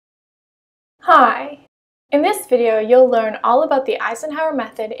Hi! In this video, you'll learn all about the Eisenhower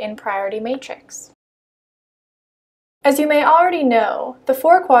method in priority matrix. As you may already know, the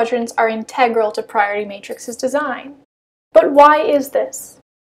four quadrants are integral to priority matrix's design. But why is this?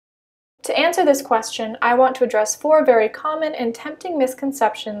 To answer this question, I want to address four very common and tempting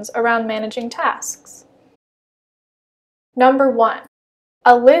misconceptions around managing tasks. Number 1.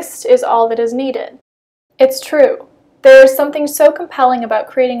 A list is all that is needed. It's true. There is something so compelling about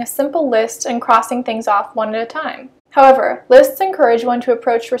creating a simple list and crossing things off one at a time. However, lists encourage one to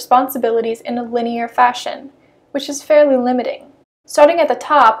approach responsibilities in a linear fashion, which is fairly limiting. Starting at the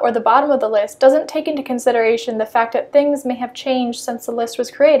top or the bottom of the list doesn't take into consideration the fact that things may have changed since the list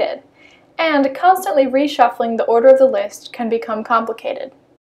was created, and constantly reshuffling the order of the list can become complicated.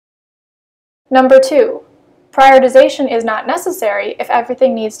 Number 2. Prioritization is not necessary if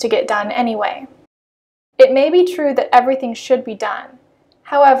everything needs to get done anyway. It may be true that everything should be done.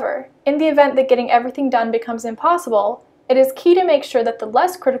 However, in the event that getting everything done becomes impossible, it is key to make sure that the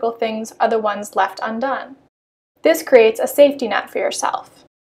less critical things are the ones left undone. This creates a safety net for yourself.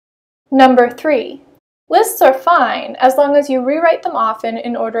 Number 3. Lists are fine as long as you rewrite them often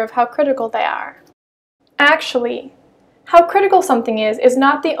in order of how critical they are. Actually, how critical something is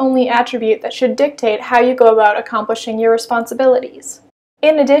not the only attribute that should dictate how you go about accomplishing your responsibilities.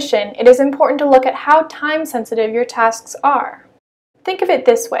 In addition, it is important to look at how time-sensitive your tasks are. Think of it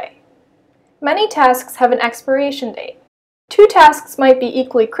this way. Many tasks have an expiration date. 2 tasks might be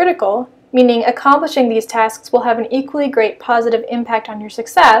equally critical, meaning accomplishing these tasks will have an equally great positive impact on your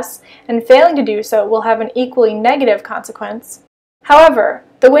success, and failing to do so will have an equally negative consequence. However,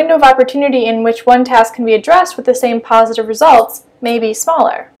 the window of opportunity in which one task can be addressed with the same positive results may be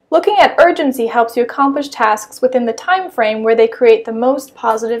smaller. Looking at urgency helps you accomplish tasks within the time frame where they create the most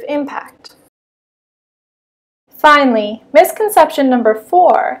positive impact. Finally, misconception number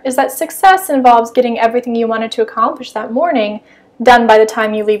 4 is that success involves getting everything you wanted to accomplish that morning done by the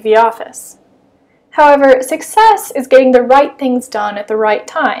time you leave the office. However, success is getting the right things done at the right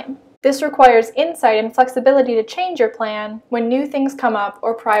time. This requires insight and flexibility to change your plan when new things come up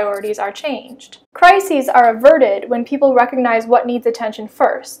or priorities are changed. Crises are averted when people recognize what needs attention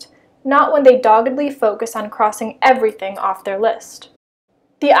first, not when they doggedly focus on crossing everything off their list.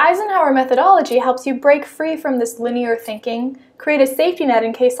 The Eisenhower methodology helps you break free from this linear thinking, create a safety net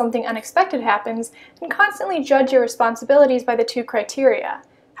in case something unexpected happens, and constantly judge your responsibilities by the 2 criteria: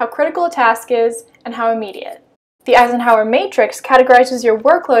 how critical a task is and how immediate. The Eisenhower matrix categorizes your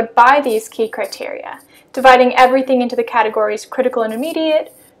workload by these key criteria, dividing everything into the categories critical and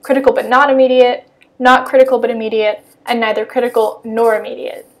immediate, critical but not immediate, not critical but immediate, and neither critical nor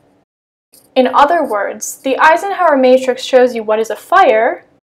immediate. In other words, the Eisenhower matrix shows you what is a fire,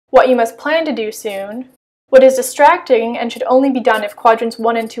 what you must plan to do soon, what is distracting and should only be done if quadrants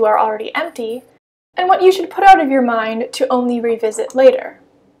 1 and 2 are already empty, and what you should put out of your mind to only revisit later.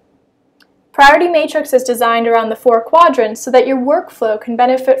 Priority Matrix is designed around the 4 quadrants so that your workflow can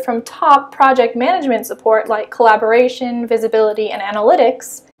benefit from top project management support like collaboration, visibility, and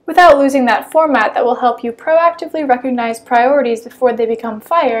analytics, without losing that format that will help you proactively recognize priorities before they become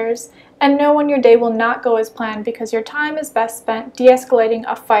fires, and know when your day will not go as planned because your time is best spent de-escalating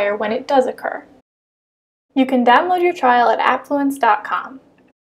a fire when it does occur. You can download your trial at appfluence.com.